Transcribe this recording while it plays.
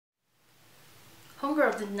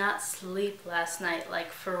homegirl did not sleep last night,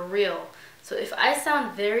 like for real. So if I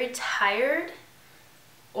sound very tired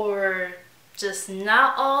or just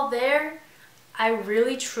not all there, I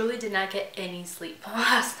really truly did not get any sleep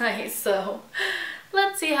last night. So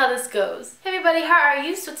let's see how this goes. Hey everybody, how are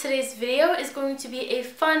you? So today's video is going to be a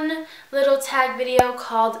fun little tag video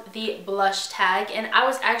called the blush tag, and I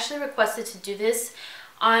was actually requested to do this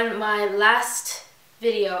on my last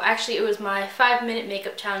video. Actually, it was my 5-minute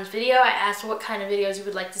makeup challenge video. I asked what kind of videos you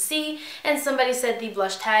would like to see, and somebody said the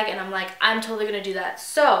blush tag, and I'm like, I'm totally gonna do that.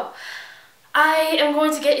 So I am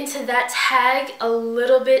going to get into that tag a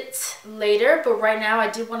little bit later, but right now I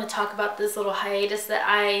do want to talk about this little hiatus that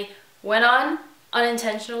I went on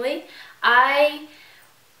unintentionally. I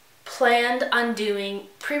planned on doing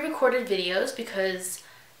pre-recorded videos because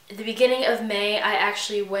at the beginning of May I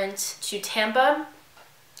actually went to Tampa.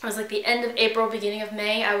 It was like the end of April, beginning of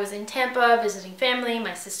May. I was in Tampa visiting family.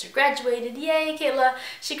 My sister graduated. Yay, Kayla.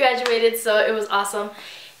 She graduated, so it was awesome.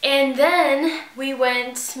 And then we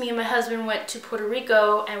went, me and my husband went to Puerto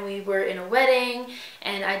Rico, and we were in a wedding,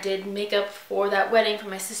 and I did makeup for that wedding for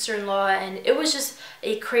my sister-in-law, and it was just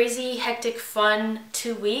a crazy, hectic, fun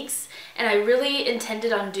 2 weeks. And I really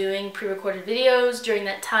intended on doing pre-recorded videos during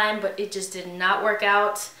that time, but it just did not work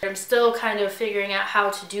out. I'm still kind of figuring out how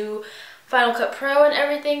to do Final Cut Pro and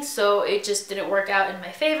everything, so it just didn't work out in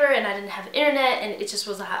my favor, and I didn't have internet, and it just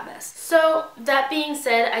was a hot mess. So that being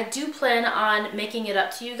said, I do plan on making it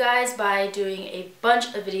up to you guys by doing a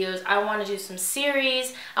bunch of videos. I want to do some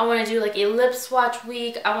series. I want to do like a lip swatch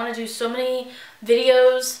week. I want to do so many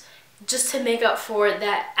videos just to make up for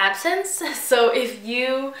that absence. So if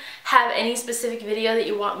you have any specific video that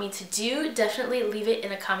you want me to do, definitely leave it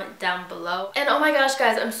in a comment down below. And oh my gosh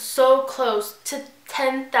guys, I'm so close to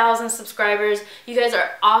 10,000 subscribers. You guys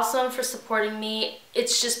are awesome for supporting me.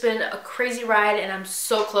 It's just been a crazy ride, and I'm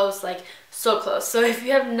so close, like so close. So if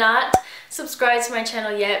you have not subscribed to my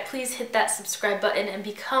channel yet, please hit that subscribe button and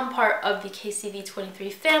become part of the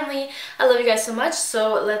KCV23 family. I love you guys so much,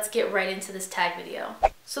 so let's get right into this tag video.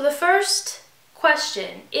 So the first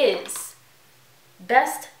question is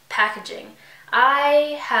best packaging.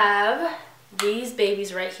 I have these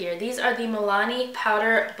babies right here. These are the Milani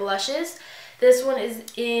powder blushes. This one is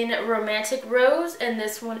in Romantic Rose, and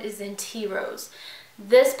this one is in Tea Rose.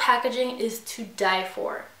 This packaging is to die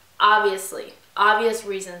for. Obviously, obvious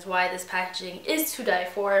reasons why this packaging is to die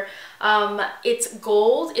for. It's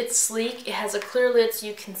gold, it's sleek, it has a clear lid so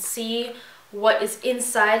you can see what is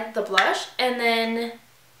inside the blush. And then,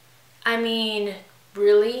 I mean,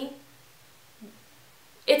 really?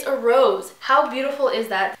 It's a rose. How beautiful is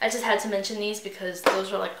that? I just had to mention these because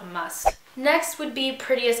those are like a must. Next would be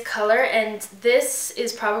Prettiest Color, and this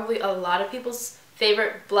is probably a lot of people's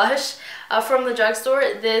favorite blush from the drugstore.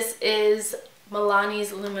 This is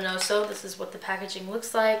Milani's Luminoso. This is what the packaging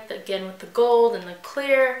looks like, again with the gold and the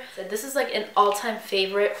clear. This is like an all-time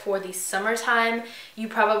favorite for the summertime. You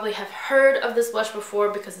probably have heard of this blush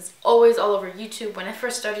before because it's always all over YouTube. When I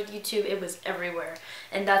first started YouTube, it was everywhere,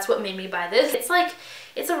 and that's what made me buy this.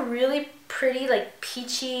 It's a really pretty, like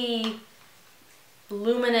peachy,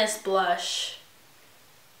 luminous blush.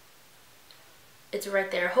 It's right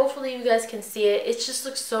there. Hopefully you guys can see it. It just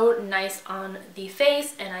looks so nice on the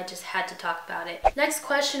face, and I just had to talk about it. Next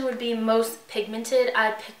question would be most pigmented.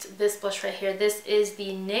 I picked this blush right here. This is the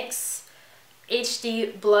NYX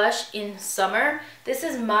HD Blush in Summer. This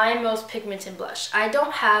is my most pigmented blush. I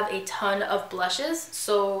don't have a ton of blushes,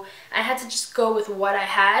 so I had to just go with what I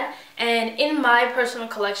had, and in my personal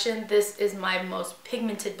collection, this is my most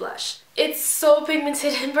pigmented blush. It's so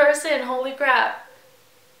pigmented in person, holy crap.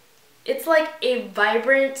 It's like a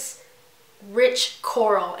vibrant, rich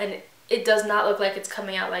coral, and it does not look like it's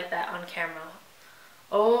coming out like that on camera.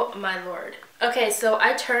 Oh my lord. Okay, so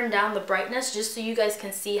I turned down the brightness just so you guys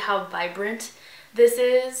can see how vibrant this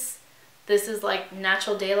is. This is like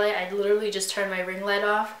natural daylight. I literally just turned my ring light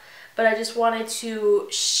off, but I just wanted to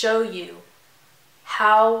show you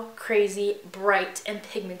how crazy bright and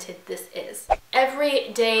pigmented this is.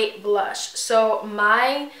 Everyday blush. So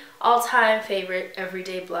my all-time favorite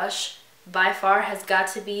everyday blush by far has got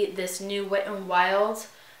to be this new Wet n Wild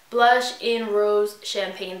blush in Rose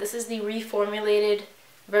Champagne. This is the reformulated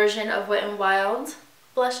version of Wet n Wild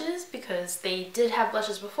blushes because they did have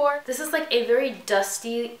blushes before. This is like a very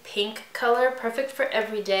dusty pink color, perfect for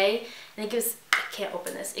every day, and it gives, I can't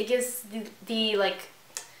open this, it gives the like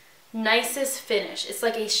nicest finish. It's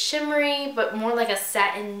like a shimmery but more like a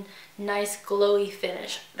satin, nice glowy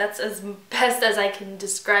finish. That's as best as I can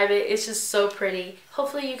describe it. It's just so pretty.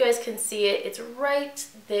 Hopefully you guys can see it. It's right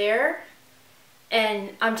there,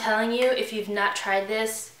 and I'm telling you, if you've not tried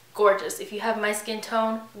this, gorgeous. If you have my skin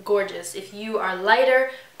tone, gorgeous. If you are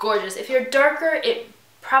lighter, gorgeous. If you're darker, it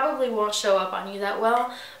probably won't show up on you that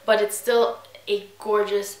well, but it's still a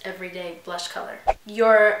gorgeous everyday blush color.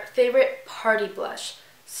 Your favorite party blush.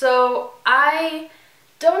 So I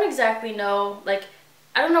don't exactly know, like,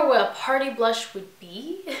 I don't know what a party blush would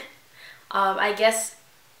be. I guess,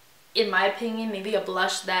 in my opinion, maybe a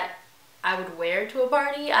blush that I would wear to a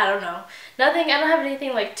party. I don't know. Nothing, I don't have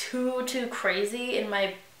anything like too crazy in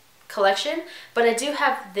my collection, but I do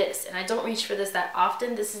have this, and I don't reach for this that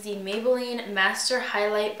often. This is the Maybelline Master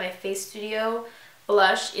HiLight by Face Studio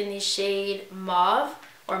blush in the shade Mauve,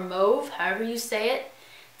 or Mauve, however you say it.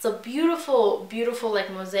 It's a beautiful, beautiful like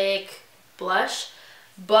mosaic blush,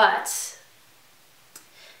 but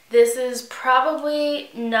this is probably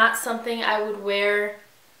not something I would wear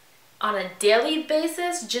on a daily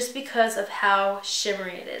basis just because of how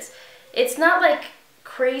shimmery it is. It's not like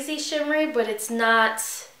crazy shimmery, but it's not,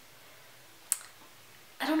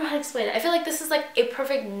 I don't know how to explain it. I feel like this is like a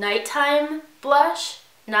perfect nighttime blush,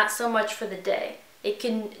 not so much for the day. It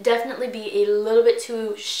can definitely be a little bit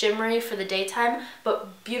too shimmery for the daytime,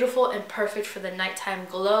 but beautiful and perfect for the nighttime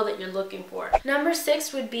glow that you're looking for. Number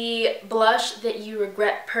 6 would be blush that you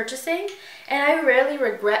regret purchasing. And I rarely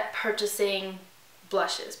regret purchasing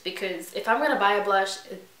blushes, because if I'm going to buy a blush,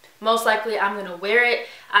 most likely I'm going to wear it.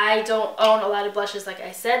 I don't own a lot of blushes, like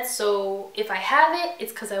I said, so if I have it,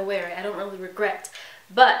 it's because I wear it. I don't really regret.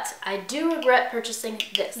 But I do regret purchasing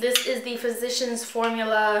this. This is the Physicians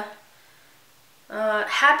Formula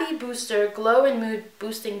Happy Booster Glow and Mood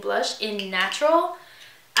Boosting Blush in Natural.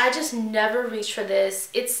 I just never reach for this.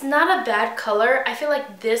 It's not a bad color. I feel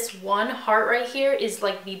like this one heart right here is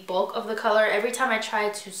like the bulk of the color. Every time I try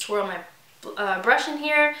to swirl my brush in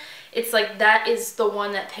here, it's like that is the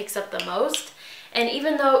one that picks up the most. And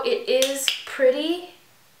even though it is pretty,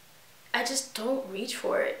 I just don't reach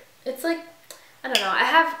for it. It's like, I don't know, I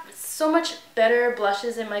have so much better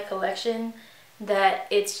blushes in my collection that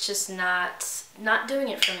it's just not doing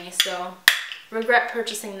it for me, so regret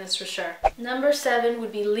purchasing this for sure. Number 7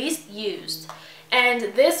 would be least used.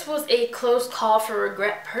 And this was a close call for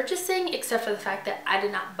regret purchasing, except for the fact that I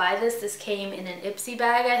did not buy this. This came in an Ipsy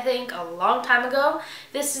bag, I think, a long time ago.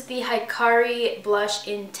 This is the Hikari Blush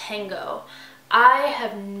in Tango. I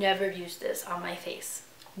have never used this on my face.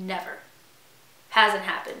 Never. Hasn't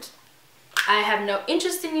happened. I have no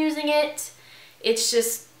interest in using it. It's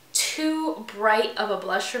just too bright of a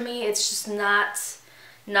blush for me. It's just not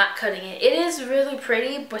cutting it. It is really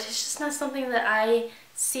pretty, but it's just not something that I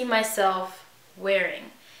see myself wearing.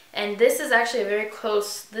 And this is actually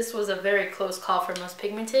this was a very close call for most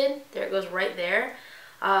pigmented. There it goes right there.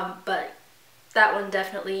 But that one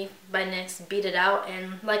definitely by NYX beat it out.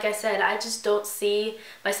 And like I said, I just don't see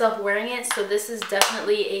myself wearing it. So this is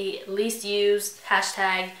definitely a least used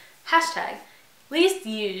hashtag least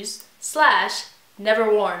used /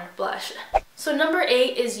 never worn blush. So number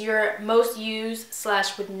 8 is your most used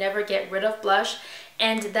 / would never get rid of blush,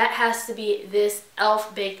 and that has to be this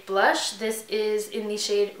e.l.f. Baked Blush. This is in the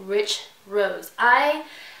shade Rich Rose. I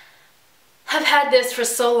have had this for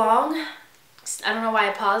so long. I don't know why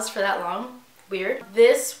I paused for that long. Weird.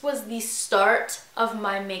 This was the start of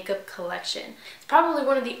my makeup collection. It's probably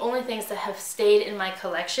one of the only things that have stayed in my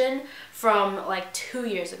collection from like 2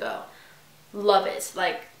 years ago. Love it.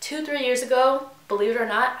 Like 2-3 years ago, believe it or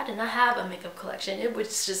not, I did not have a makeup collection. It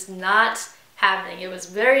was just not happening. It was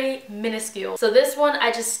very minuscule. So this one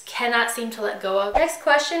I just cannot seem to let go of. Next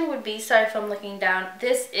question would be, sorry if I'm looking down,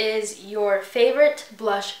 this is your favorite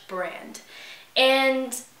blush brand.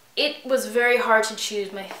 And it was very hard to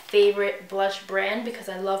choose my favorite blush brand because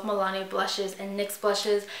I love Milani blushes and NYX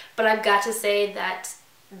blushes, but I've got to say that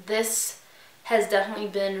this has definitely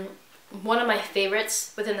been one of my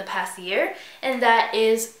favorites within the past year, and that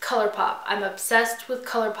is Colourpop. I'm obsessed with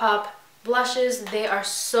Colourpop blushes. They are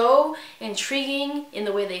so intriguing in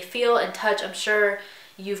the way they feel and touch. I'm sure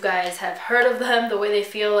you guys have heard of them, the way they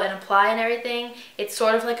feel and apply and everything. It's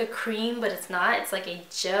sort of like a cream, but it's not. It's like a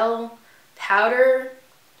gel powder.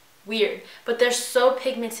 Weird, but they're so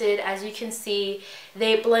pigmented. As you can see,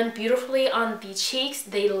 they blend beautifully on the cheeks.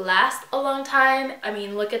 They last a long time. I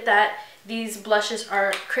mean, look at that. These blushes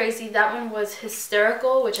are crazy. That one was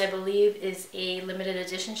Hysterical, which I believe is a limited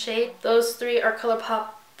edition shade. Those 3 are Colourpop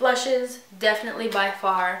blushes. Definitely by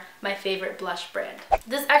far my favorite blush brand.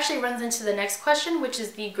 This actually runs into the next question, which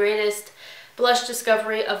is the greatest blush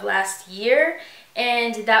discovery of last year.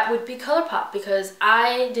 And that would be Colourpop, because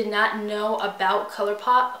I did not know about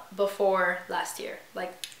Colourpop before last year.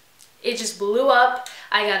 Like, it just blew up.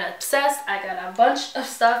 I got obsessed. I got a bunch of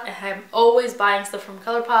stuff, and I'm always buying stuff from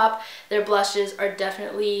Colourpop. Their blushes are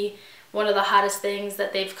definitely one of the hottest things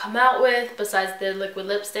that they've come out with besides their liquid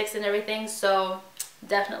lipsticks and everything, so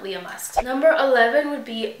definitely a must. Number 11 would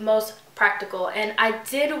be most practical, and I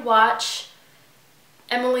did watch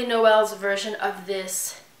Emily Noel's version of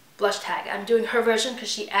this blush tag. I'm doing her version because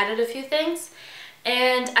she added a few things,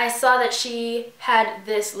 and I saw that she had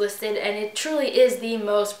this listed, and it truly is the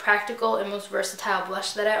most practical and most versatile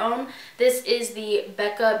blush that I own. This is the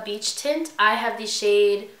Becca Beach Tint. I have the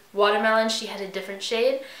shade Watermelon. She had a different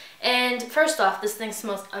shade. And first off, this thing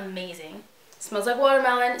smells amazing. It smells like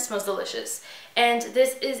watermelon. It smells delicious. And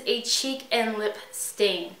this is a cheek and lip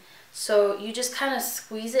stain. So you just kind of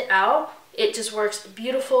squeeze it out. It just works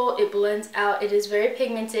beautiful. It blends out. It is very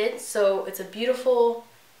pigmented, so it's a beautiful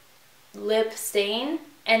lip stain,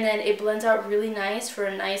 and then it blends out really nice for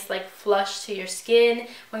a nice like flush to your skin.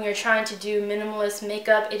 When you're trying to do minimalist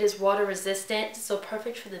makeup, it is water resistant, so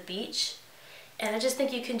perfect for the beach. And I just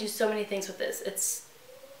think you can do so many things with this.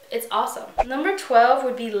 It's awesome. Number 12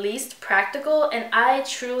 would be least practical, and I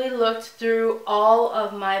truly looked through all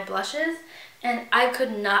of my blushes and I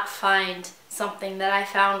could not find something that I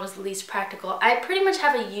found was least practical. I pretty much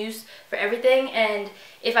have a use for everything, and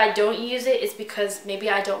if I don't use it, it's because maybe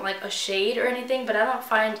I don't like a shade or anything, but I don't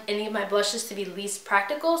find any of my blushes to be least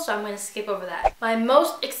practical, so I'm going to skip over that. My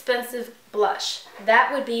most expensive blush,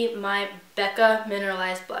 that would be my Becca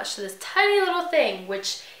mineralized blush. So this tiny little thing,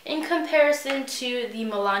 which in comparison to the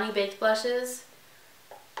Milani baked blushes,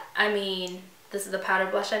 I mean, this is the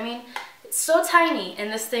powder blush, I mean, it's so tiny,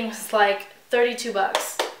 and this thing was like 32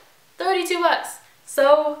 bucks. 32 bucks.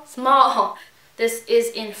 So small. This is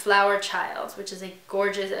in Flower Child, which is a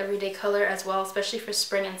gorgeous everyday color as well, especially for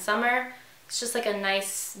spring and summer. It's just like a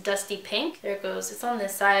nice dusty pink. There it goes. It's on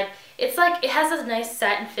this side. It's like, it has a nice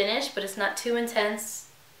satin finish, but it's not too intense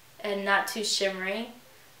and not too shimmery.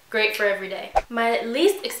 Great for every day. My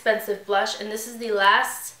least expensive blush, and this is the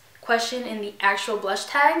last question in the actual blush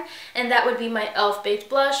tag, and that would be my e.l.f. baked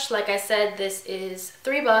blush. Like I said, this is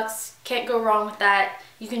 3 bucks. Can't go wrong with that.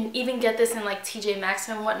 You can even get this in like TJ Maxx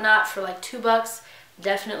and whatnot for like 2 bucks.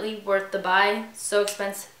 Definitely worth the buy. So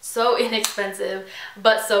expensive, so inexpensive,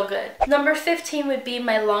 but so good. Number 15 would be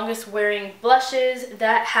my longest wearing blushes.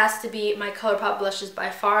 That has to be my Colourpop blushes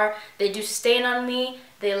by far. They do stain on me.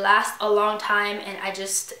 They last a long time, and I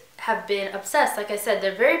just have been obsessed. Like I said,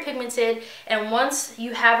 they're very pigmented, and once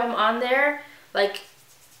you have them on there, like,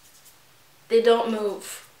 they don't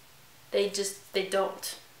move. They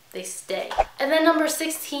don't. They stay. And then number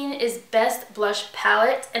 16 is Best Blush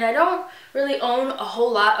Palette, and I don't really own a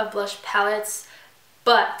whole lot of blush palettes,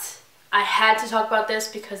 but I had to talk about this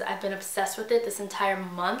because I've been obsessed with it this entire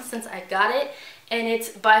month since I got it, and it's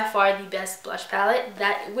by far the best blush palette.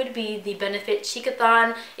 That would be the Benefit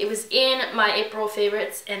Cheekathon. It was in my April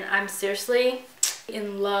favorites, and I'm seriously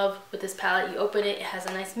in love with this palette. You open it, it has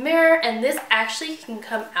a nice mirror, and this actually can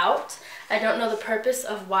come out. I don't know the purpose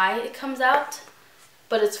of why it comes out,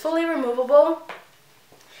 but it's fully removable.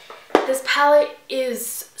 This palette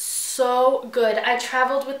is so good. I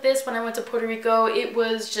traveled with this when I went to Puerto Rico. It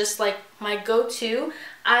was just like my go-to.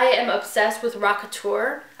 I am obsessed with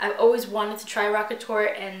Rockateur. I've always wanted to try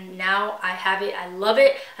Rockateur, and now I have it. I love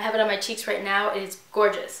it. I have it on my cheeks right now. It is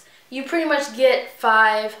gorgeous. You pretty much get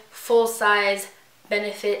 5 full-size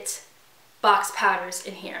Benefit box powders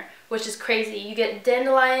in here, which is crazy. You get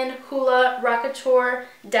Dandelion, Hoola, Rockateur,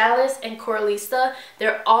 Dallas, and Coralista.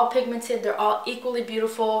 They're all pigmented. They're all equally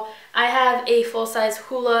beautiful. I have a full-size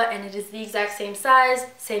Hoola, and it is the exact same size,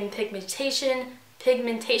 same pigmentation,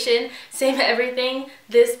 same everything.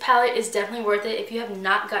 This palette is definitely worth it. If you have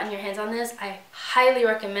not gotten your hands on this, I highly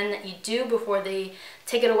recommend that you do before they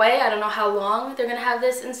take it away. I don't know how long they're gonna have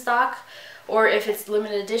this in stock, or if it's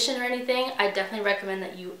limited edition or anything. I definitely recommend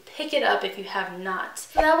that you pick it up if you have not.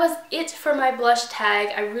 So that was it for my blush tag.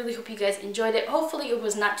 I really hope you guys enjoyed it. Hopefully it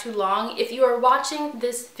was not too long. If you are watching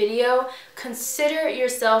this video, consider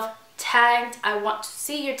yourself tagged. I want to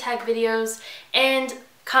see your tag videos, and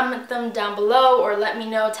comment them down below, or let me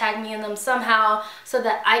know, tag me in them somehow so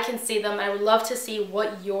that I can see them. I would love to see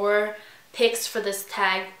what your picks for this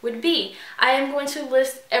tag would be. I am going to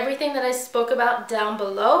list everything that I spoke about down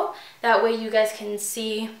below. That way you guys can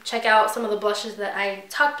see, check out some of the blushes that I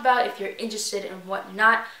talked about if you're interested in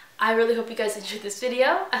whatnot. I really hope you guys enjoyed this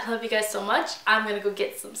video. I love you guys so much. I'm gonna go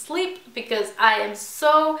get some sleep because I am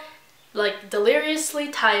so like deliriously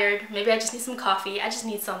tired. Maybe I just need some coffee. I just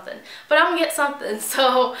need something, but I'm gonna get something.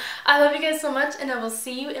 So I love you guys so much, and I will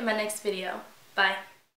see you in my next video. Bye.